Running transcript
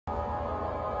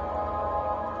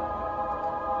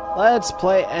Let's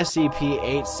play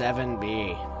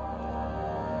SCP-087-B.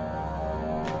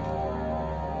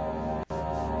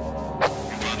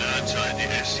 Commander inside the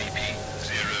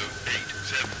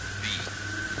SCP-087-B.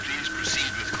 Please proceed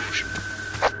with caution.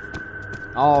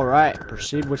 Alright,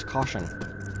 proceed with caution.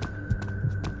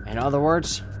 In other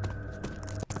words,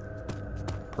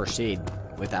 proceed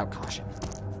without caution.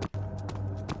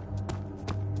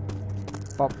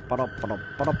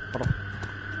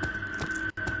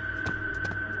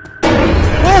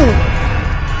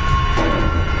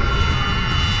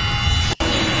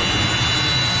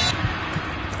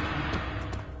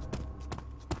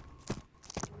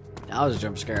 That was a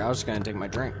jump scare. I was just gonna take my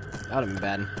drink. That would have been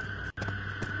bad.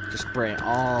 Just spray it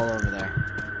all over there.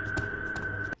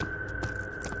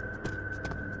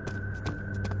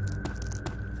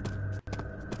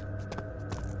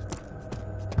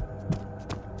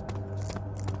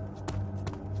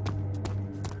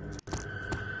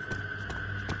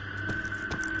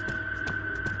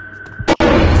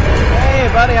 Hey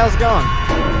buddy, how's it going?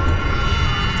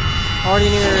 Already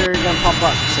knew you were gonna pop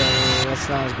up, so that's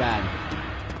not as bad.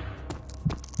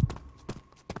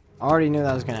 Already knew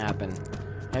that was gonna happen.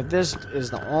 If this is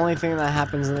the only thing that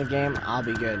happens in the game, I'll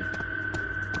be good.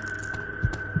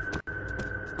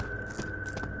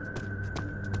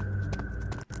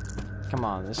 Come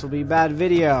on, this will be a bad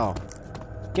video.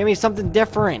 Give me something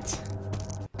different.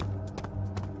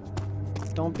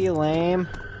 Don't be lame.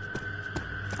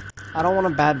 I don't want a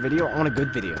bad video, I want a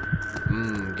good video.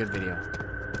 Good video.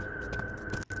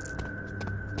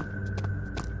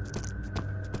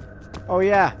 Oh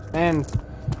yeah, and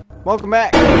welcome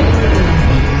back.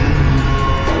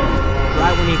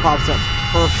 Right when he pops up.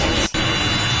 Perfect.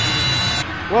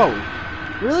 Whoa.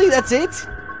 Really? That's it?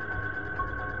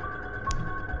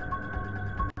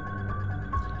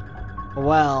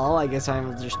 Well, I guess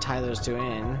I'll just tie those two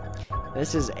in.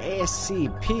 This is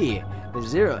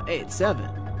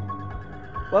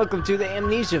SCP-087. Welcome to the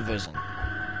Amnesia vision.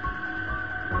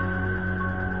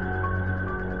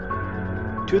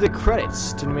 To the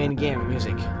credits, to the main game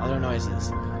music. Other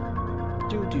noises.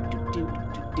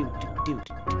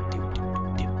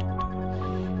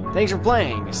 Thanks for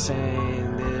playing.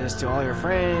 Send this to all your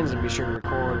friends and be sure to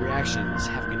record reactions.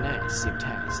 Have a good night. Sleep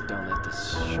tight. Don't let the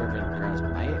servant girls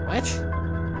bite. What?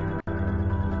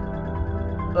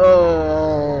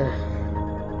 Oh.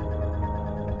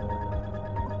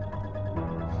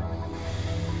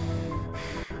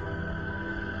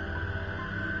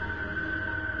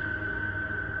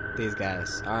 These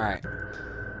guys. Alright.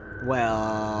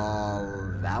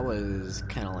 Well, that was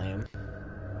kind of lame.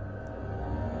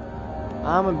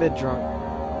 I'm a bit drunk.